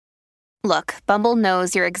Look, Bumble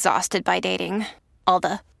knows you're exhausted by dating. All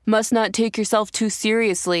the must not take yourself too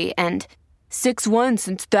seriously and 6'1"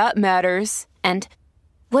 since that matters. And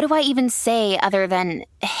what do I even say other than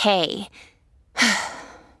hey?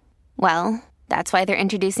 Well, that's why they're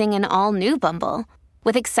introducing an all-new Bumble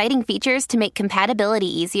with exciting features to make compatibility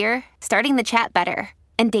easier, starting the chat better,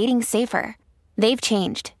 and dating safer. They've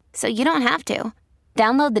changed, so you don't have to.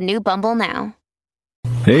 Download the new Bumble now.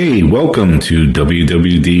 Hey, welcome to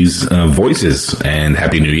WWD's Voices, and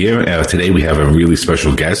Happy New Year. Today we have a really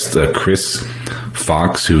special guest, Chris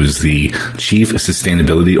Fox, who is the Chief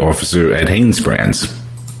Sustainability Officer at Hanesbrands.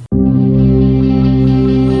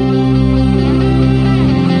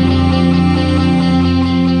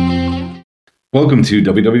 Welcome to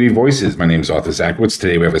WWD Voices. My name is Arthur Zachowitz.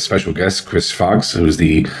 Today we have a special guest, Chris Fox, who's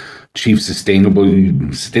the Chief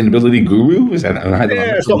Sustainability Guru. Is that?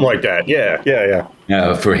 Something like that. Yeah.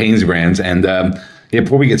 For Hanesbrands. And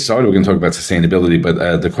before we get started, we're going to talk about sustainability.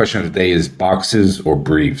 But the question of the day is boxes or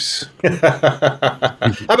briefs? How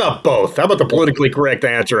about both? How about the politically correct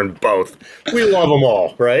answer in both? We love them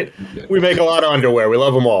all, right? We make a lot of underwear. We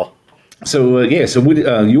love them all. So what,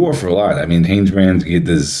 you offer a lot. I mean, Hanesbrands,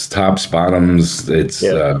 there's tops, bottoms, it's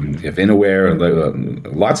you have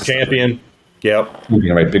innerwear, lots of Champion. Stuff. Yep.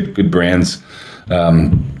 Right, big, good brands.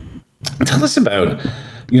 Tell us about,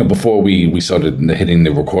 before we started hitting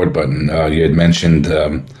the record button, you had mentioned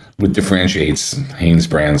what differentiates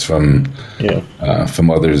Hanesbrands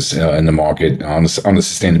from others in the market on the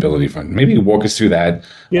sustainability front. Maybe walk us through that.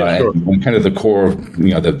 Sure. And kind of the core,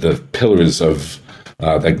 the pillars of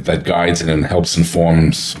that guides and helps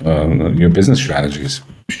informs your business strategies.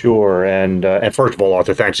 Sure, and first of all,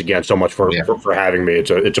 Arthur, thanks again so much for having me.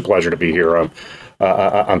 It's a pleasure to be here.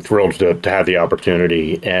 I'm thrilled to have the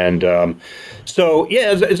opportunity. And as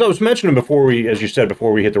I was mentioning before we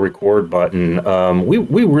hit the record button,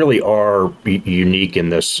 we really are unique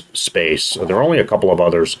in this space. There are only a couple of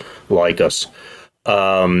others like us.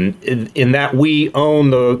 In that we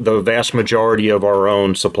own the vast majority of our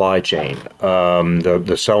own supply chain,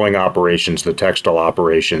 the sewing operations, the textile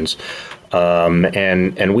operations,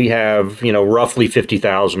 and we have roughly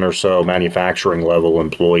 50,000 or so manufacturing level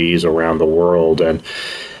employees around the world, and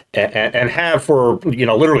have for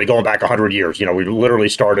literally going back 100 years. We literally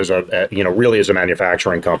start as really as a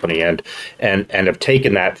manufacturing company, and have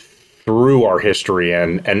taken that through our history,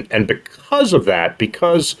 and because of that,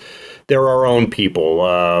 because they're our own people.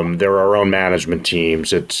 They're our own management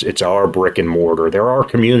teams. It's our brick and mortar. They're our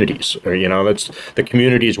communities. That's the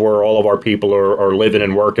communities where all of our people are living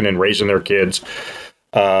and working and raising their kids,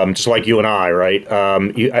 just like you and I, right?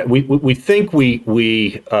 We think we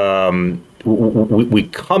come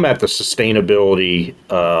at the sustainability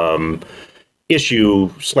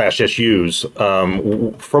issue/issues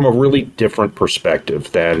from a really different perspective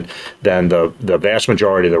than the vast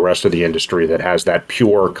majority of the rest of the industry that has that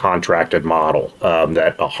pure contracted model,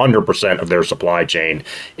 that 100% of their supply chain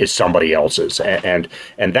is somebody else's, and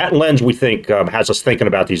that lens, we think, has us thinking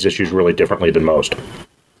about these issues really differently than most.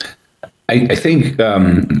 I think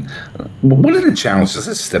what are the challenges?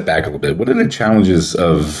 Let's step back a little bit. What are the challenges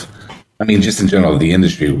of, just in general, the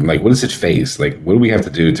industry? Like, what does it face? Like, what do we have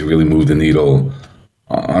to do to really move the needle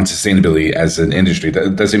on sustainability as an industry?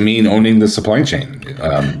 Does it mean owning the supply chain?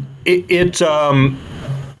 I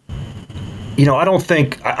don't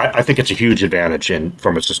think. I think it's a huge advantage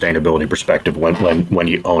from a sustainability perspective when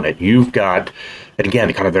you own it. You've got, and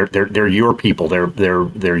again, kind of they're your people.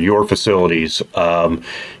 They're your facilities.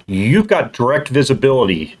 You've got direct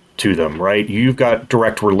visibility to them, right? You've got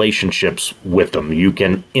direct relationships with them. You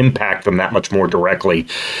can impact them that much more directly.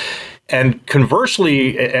 And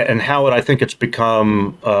conversely, and how I think it's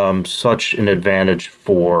become such an advantage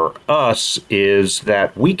for us is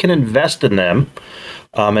that we can invest in them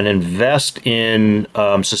and invest in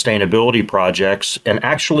sustainability projects and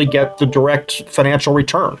actually get the direct financial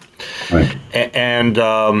return. Right.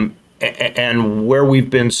 And where we've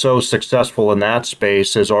been so successful in that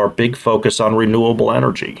space is our big focus on renewable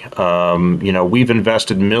energy. We've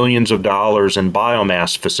invested millions of dollars in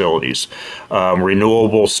biomass facilities,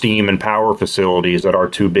 renewable steam and power facilities at our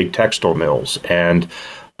two big textile mills. And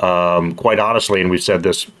quite honestly, and we've said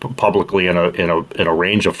this publicly in a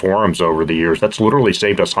range of forums over the years, that's literally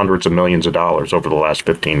saved us hundreds of millions of dollars over the last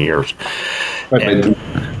 15 years. Right,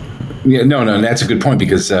 no, that's a good point,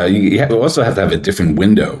 because you also have to have a different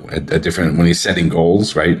window, a different, when you're setting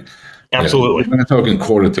goals, right? Absolutely. We're not talking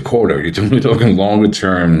quarter to quarter. You're talking longer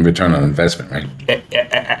term return on investment, right?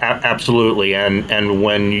 Absolutely. And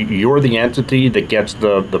when you're the entity that gets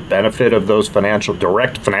the benefit of those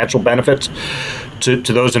direct financial benefits,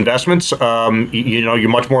 to those investments, you're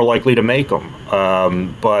much more likely to make them.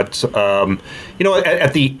 But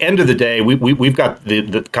at the end of the day, we've got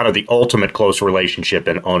the kind of the ultimate close relationship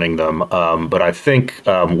in owning them. But I think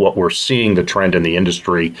what we're seeing, the trend in the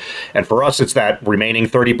industry, and for us, it's that remaining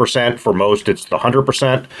 30%. For most, it's the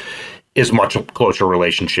 100%. Is much closer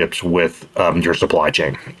relationships with your supply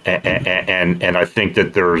chain, and I think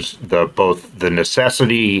that there's both the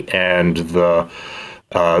necessity and the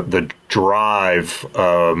drive,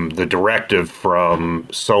 the directive from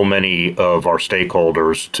so many of our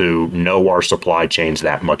stakeholders to know our supply chains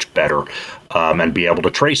that much better, and be able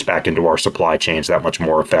to trace back into our supply chains that much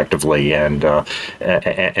more effectively. And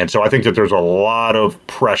so I think that there's a lot of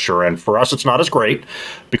pressure, and for us, it's not as great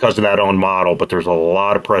because of that own model, but there's a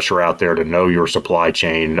lot of pressure out there to know your supply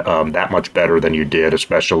chain that much better than you did,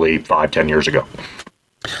 especially 5-10 years ago.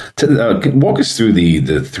 Walk us through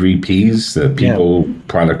the three Ps: the people,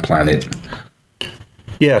 product, planet.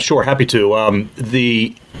 Yeah, sure, happy to. And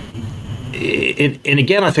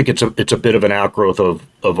again, I think it's a bit of an outgrowth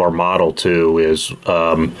of our model too. Is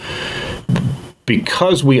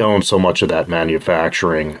because we own so much of that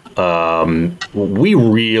manufacturing, we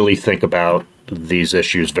really think about these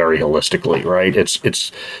issues very holistically, right? It's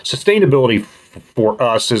sustainability for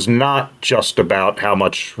us is not just about how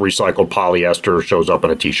much recycled polyester shows up in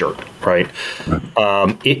a t-shirt, right?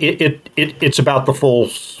 It's about the full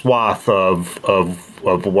swath of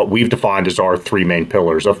what we've defined as our three main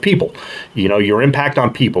pillars of people. Your impact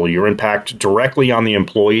on people, your impact directly on the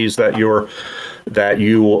employees that you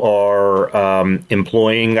are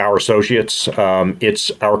employing, our associates. It's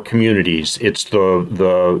our communities. It's the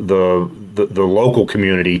local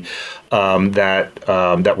community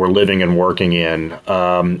that we're living and working in.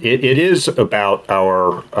 It is about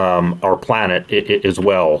our planet as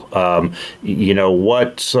well.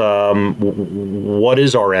 What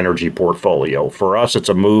is our energy portfolio? For us, it's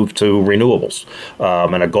a move to renewables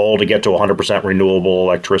and a goal to get to 100% renewable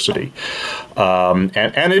electricity. And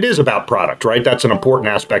it is about product, right? That's an important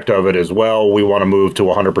aspect of it as well. We want to move to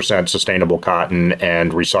 100% sustainable cotton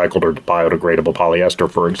and recycled or biodegradable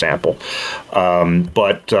polyester, for example.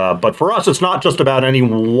 But for us, it's not just about any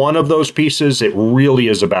one of those pieces. It really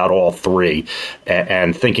is about all three,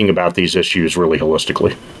 and thinking about these issues really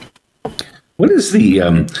holistically. What is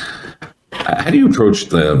how do you approach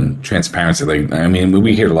the transparency?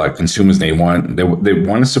 We hear a lot. Consumers they want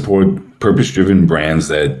to support purpose-driven brands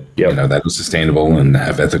that that are sustainable and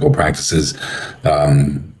have ethical practices.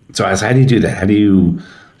 So, how do you do that? How do you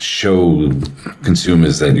show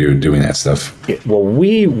consumers that you're doing that stuff? Well,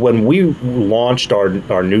 when we launched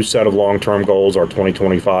our new set of long-term goals, our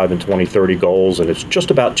 2025 and 2030 goals, and it's just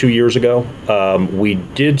about 2 years ago, we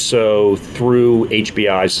did so through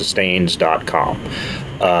hbisustains.com.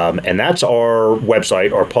 And that's our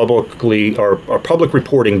website, our public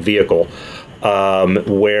reporting vehicle,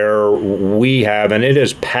 where we have, and it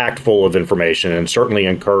is packed full of information, and certainly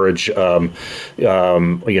encourage all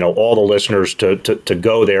the listeners to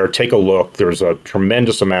go there, take a look. There's a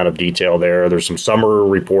tremendous amount of detail there. There's some summary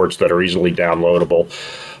reports that are easily downloadable.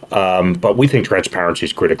 But we think transparency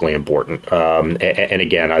is critically important. And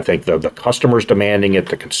again, I think the customers demanding it,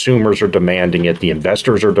 the consumers are demanding it, the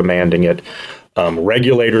investors are demanding it.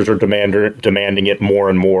 Regulators are demanding it more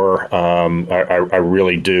and more. I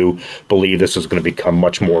really do believe this is going to become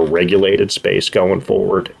much more regulated space going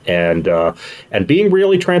forward, and being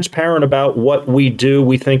really transparent about what we do,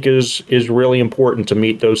 we think is really important to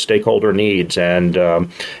meet those stakeholder needs. And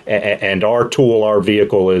our tool, our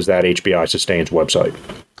vehicle, is that HBI Sustains website.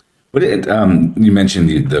 But you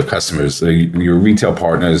mentioned the customers, your retail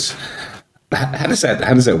partners. How does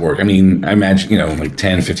that work? I mean, I imagine, like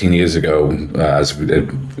 10, 15 years ago, as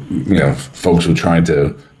folks were trying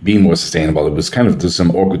to be more sustainable, it was kind of there's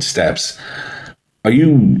some awkward steps. Are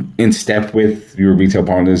you in step with your retail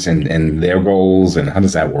partners and their goals, and how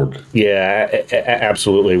does that work? Yeah,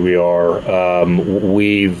 absolutely we are.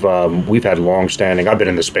 We've had longstanding, I've been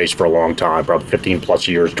in the space for a long time, probably 15 plus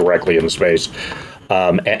years directly in the space.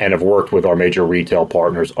 And have worked with our major retail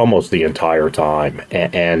partners almost the entire time.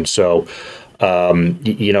 And so,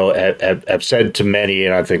 I've said to many,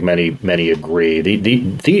 and I think many agree,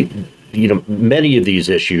 many of these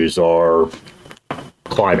issues are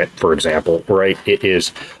climate, for example, right?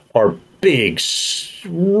 Are big,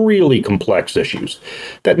 really complex issues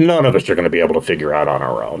that none of us are going to be able to figure out on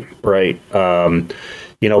our own, right?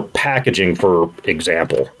 packaging, for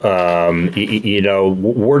example,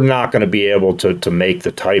 we're not going to be able to make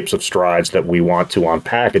the types of strides that we want to on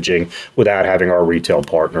packaging without having our retail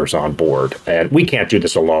partners on board. And we can't do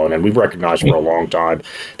this alone. And we've recognized for a long time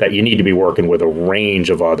that you need to be working with a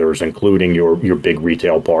range of others, including your big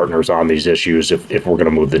retail partners, on these issues if we're going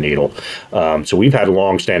to move the needle. So we've had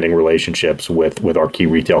long-standing relationships with our key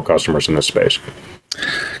retail customers in this space.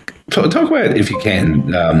 Talk about, if you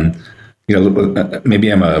can, maybe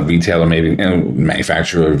I'm a retailer, maybe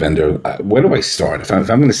manufacturer or vendor. Where do I start if I'm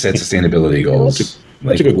going to set sustainability goals?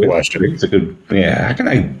 That's a good question. It's a good, how can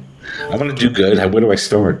I want to do good. Where do I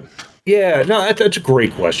start? Yeah, no, that's a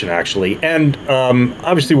great question, actually. And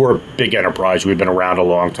obviously, we're a big enterprise. We've been around a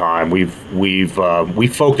long time.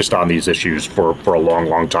 We've focused on these issues for a long,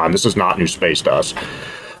 long time. This is not new space to us.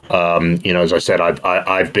 As I said,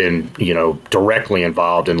 I've been, directly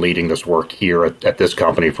involved in leading this work here at this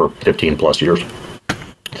company for 15 plus years.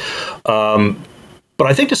 But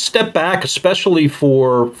I think to step back, especially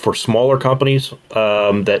for smaller companies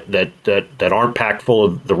that aren't packed full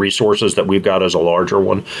of the resources that we've got as a larger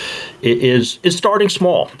one, is starting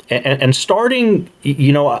small and starting.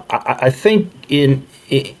 I think in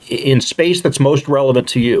space that's most relevant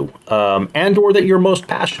to you, and or that you're most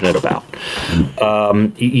passionate about.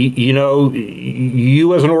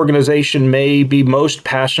 You as an organization may be most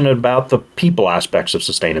passionate about the people aspects of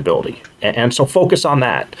sustainability, and so focus on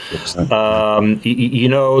that. There are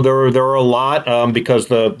a lot, because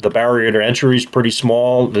the barrier to entry is pretty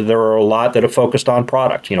small. There are a lot that are focused on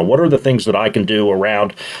product. What are the things that I can do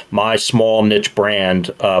around my small niche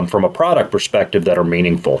brand from a product perspective that are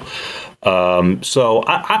meaningful? So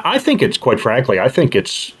I think it's, quite frankly,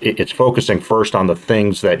 it's focusing first on the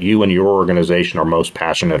things that you and your organization are most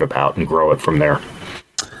passionate about and grow it from there.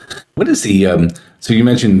 What is the, so you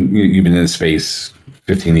mentioned you've been in space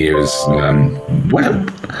 15 years. What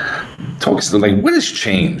has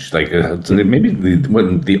changed? Maybe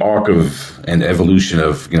the arc of and evolution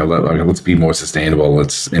of, let's be more sustainable.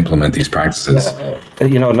 Let's implement these practices.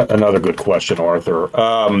 Another good question, Arthur.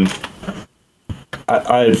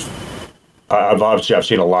 I've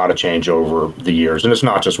seen a lot of change over the years, and it's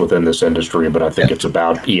not just within this industry, but I think it's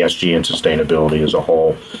about ESG and sustainability as a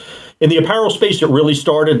whole. In the apparel space, it really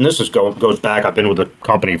started, and this goes back. I've been with the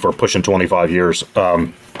company for pushing 25 years,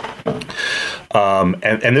 and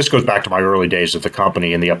this goes back to my early days at the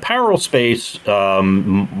company. In the apparel space,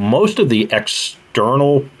 most of the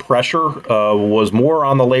external pressure was more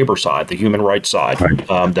on the labor side, the human rights side,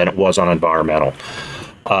 than it was on environmental.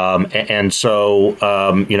 So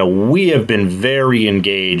we have been very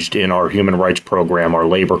engaged in our human rights program, our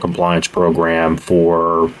labor compliance program,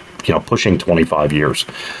 for pushing 25 years.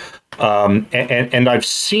 And I've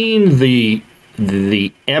seen the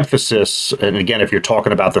emphasis, and again, if you're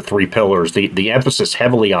talking about the three pillars, the emphasis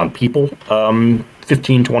heavily on people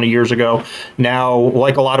 15, 20 years ago. Now,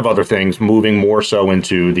 like a lot of other things, moving more so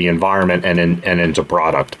into the environment and into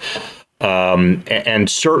product. And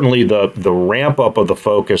certainly the ramp up of the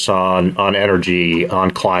focus on energy,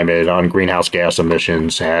 on climate, on greenhouse gas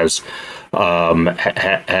emissions has grown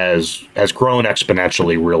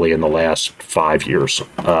exponentially, really, in the last 5 years.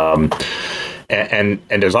 And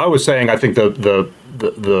as I was saying, I think the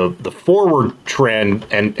forward trend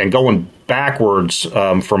and going backwards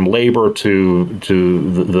from labor to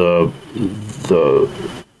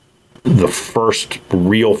the first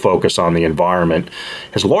real focus on the environment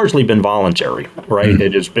has largely been voluntary, right? Mm-hmm.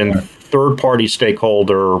 It has been third-party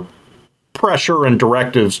stakeholder pressure and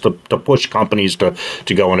directives to push companies to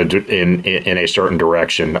go in a certain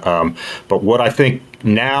direction. But what I think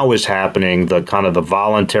now is happening, the kind of the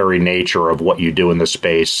voluntary nature of what you do in this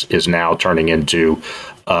space is now turning into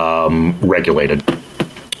regulated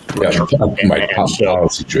pressure.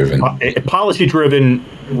 Policy-driven,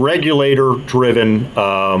 regulator-driven,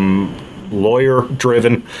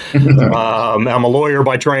 lawyer-driven. I'm a lawyer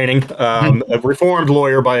by training, a reformed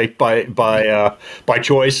lawyer by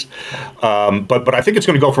choice. But I think it's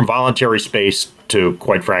going to go from voluntary space to,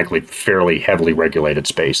 quite frankly, fairly heavily regulated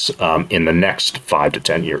space in the next 5 to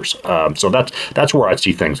 10 years. So that's where I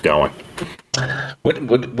see things going.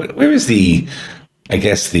 Where is the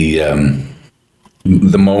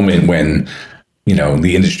moment when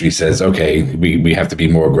the industry says, okay, we have to be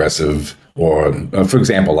more aggressive, or for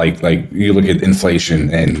example, like you look at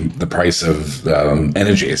inflation and the price of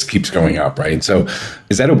energy keeps going up, right? So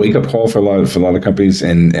is that a wake up call for a lot of companies?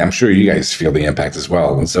 And I'm sure you guys feel the impact as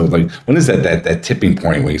well. And so when is that tipping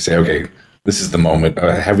point when you say, okay, this is the moment?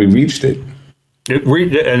 Have we reached it?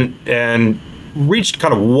 And reached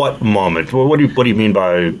kind of what moment? What do you mean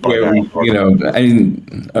by that? I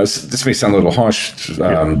mean, this may sound a little harsh.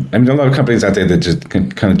 I mean, a lot of companies out there that just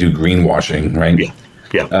can kind of do greenwashing, right?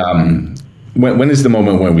 Yeah. When is the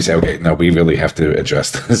moment when we say, okay, no, we really have to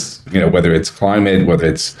address this? Whether it's climate, whether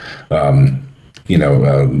it's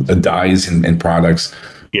dyes in products.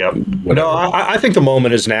 Yeah. No, I think the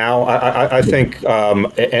moment is now. I think,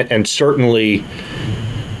 and certainly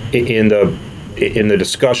in the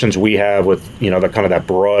discussions we have with the kind of that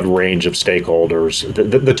broad range of stakeholders,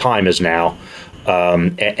 the time is now.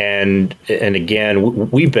 And again,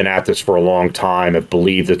 we've been at this for a long time. Have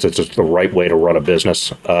believed that it's the right way to run a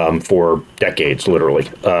business for decades, literally.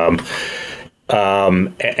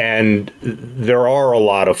 And there are a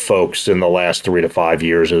lot of folks in the last 3 to 5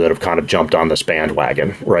 years that have kind of jumped on this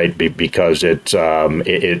bandwagon, right? Because it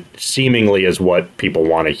seemingly is what people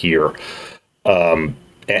want to hear, and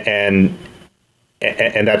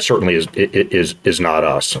that certainly is not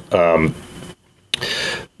us.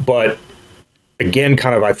 But again,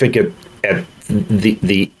 kind of, I think at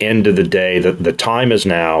the end of the day, the time is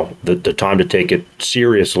now. The time to take it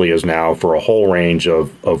seriously is now for a whole range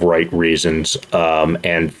of right reasons.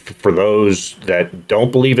 And for those that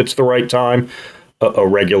don't believe it's the right time, a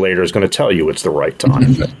regulator is going to tell you it's the right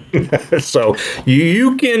time. So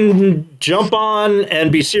you can jump on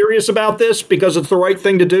and be serious about this because it's the right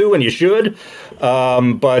thing to do, and you should.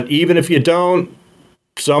 But even if you don't,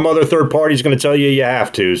 some other third party is going to tell you you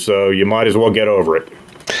have to. So you might as well get over it.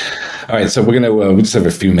 All right, so we're gonna we just have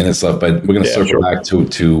a few minutes left, but we're gonna circle back to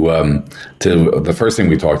the first thing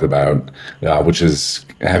we talked about, which is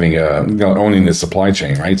having owning the supply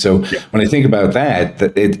chain, right? So when I think about that,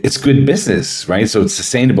 it's good business, right? So it's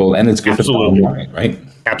sustainable and it's good for the bottom line, right?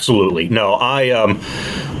 Absolutely. No,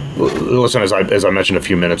 listen, as I mentioned a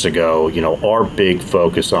few minutes ago, our big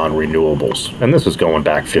focus on renewables, and this is going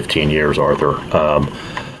back 15 years, Arthur.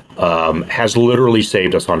 Has literally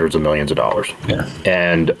saved us hundreds of millions of dollars. Yeah.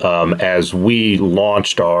 And as we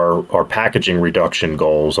launched our packaging reduction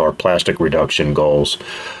goals, our plastic reduction goals,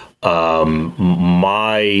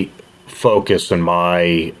 my focus and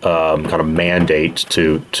my kind of mandate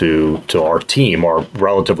to our team, our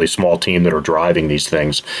relatively small team that are driving these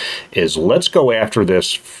things, is let's go after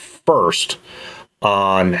this first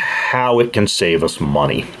on how it can save us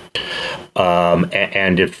money.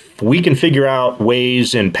 And if we can figure out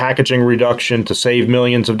ways in packaging reduction to save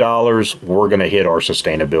millions of dollars, we're going to hit our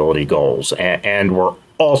sustainability goals. And we're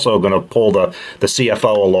also going to pull the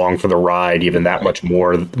CFO along for the ride, even that much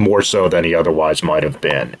more so than he otherwise might have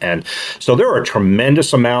been. And so there are a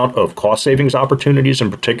tremendous amount of cost savings opportunities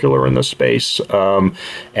in particular in this space. And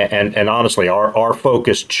honestly, our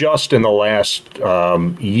focus just in the last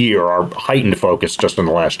year, our heightened focus just in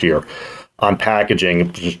the last year, on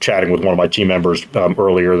packaging, just chatting with one of my team members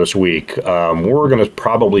earlier this week, we're going to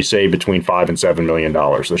probably save between $5 and $7 million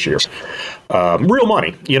this year. Real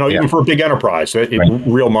money, even for a big enterprise,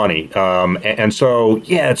 real money. And so,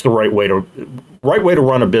 it's the right way to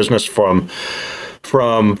run a business from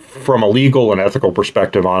a legal and ethical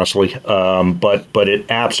perspective, honestly. But it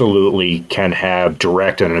absolutely can have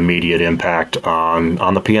direct and immediate impact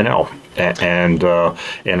on the P&L. And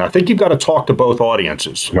I think you've got to talk to both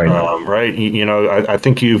audiences, right? I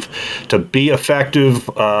think to be effective,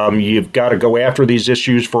 you've got to go after these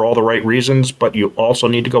issues for all the right reasons, but you also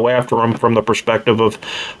need to go after them from the perspective of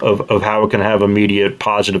how it can have immediate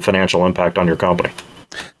positive financial impact on your company.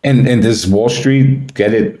 And does Wall Street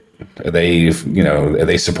get it? Are they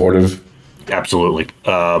supportive? Absolutely.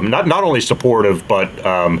 Not only supportive, but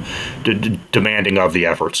demanding of the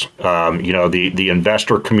efforts. The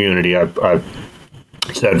investor community, I've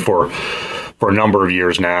said for a number of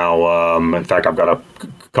years now, in fact, I've got a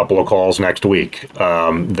couple of calls next week,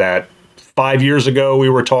 that 5 years ago we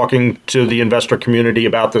were talking to the investor community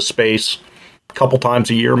about this space a couple times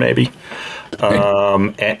a year, maybe.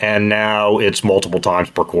 And now it's multiple times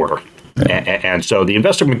per quarter. And so the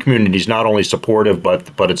investment community is not only supportive,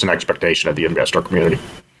 but it's an expectation of the investor community.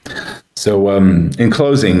 So in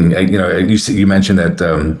closing, you mentioned that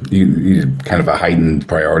you kind of a heightened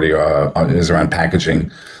priority is around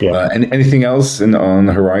packaging. Yeah. Anything else on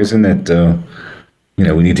the horizon that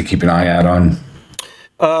we need to keep an eye out on?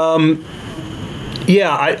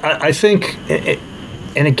 I think,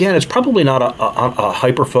 and again, it's probably not a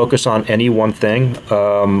hyper focus on any one thing.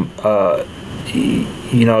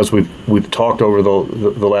 As we've talked over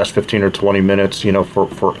the last 15 or 20 minutes,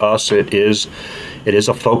 for us, it is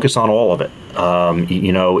a focus on all of it.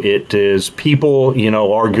 It is people,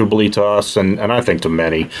 arguably to us, and I think to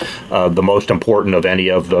many, the most important of any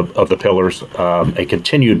of the pillars. A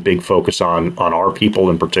continued big focus on our people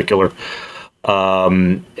in particular.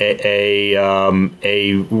 a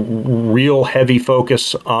real heavy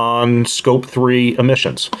focus on Scope 3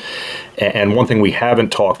 emissions. And one thing we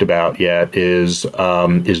haven't talked about yet is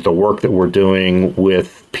the work that we're doing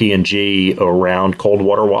with P&G around cold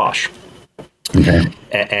water wash. Okay.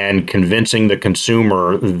 And convincing the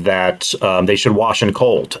consumer that they should wash in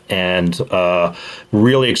cold. And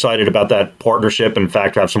really excited about that partnership. In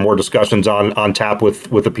fact, have some more discussions on tap with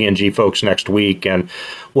the P&G folks next week. And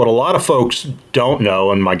what a lot of folks don't know,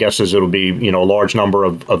 and my guess is it'll be a large number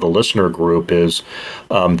of the listener group, is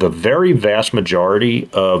the very vast majority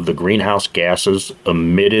of the greenhouse gases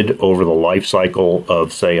emitted over the life cycle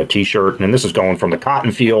of, say, a T-shirt, and this is going from the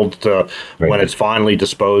cotton field to when it's finally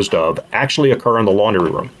disposed of, actually occur in the laundry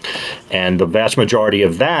room. And the vast majority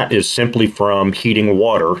of that is simply from heating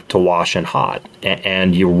water to wash in hot.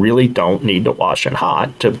 And you really don't need to wash in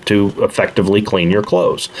hot to effectively clean your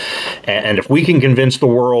clothes. And if we can convince the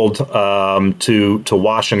world to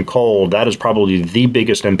wash in cold, that is probably the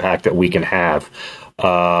biggest impact that we can have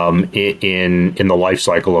in the life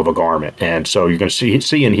cycle of a garment. And so you're going to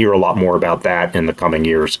see and hear a lot more about that in the coming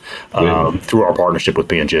years through our partnership with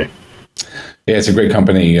P&G. Yeah, it's a great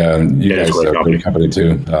company. You guys are a great company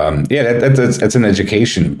too. That's an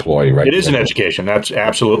education ploy, right? It is an education. That's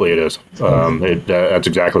absolutely it is. That's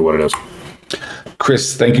exactly what it is.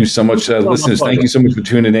 Chris, thank you so much. Listeners, thank you so much for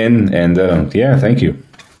tuning in. And thank you.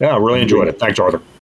 Yeah, I really enjoyed it. Thanks, Arthur.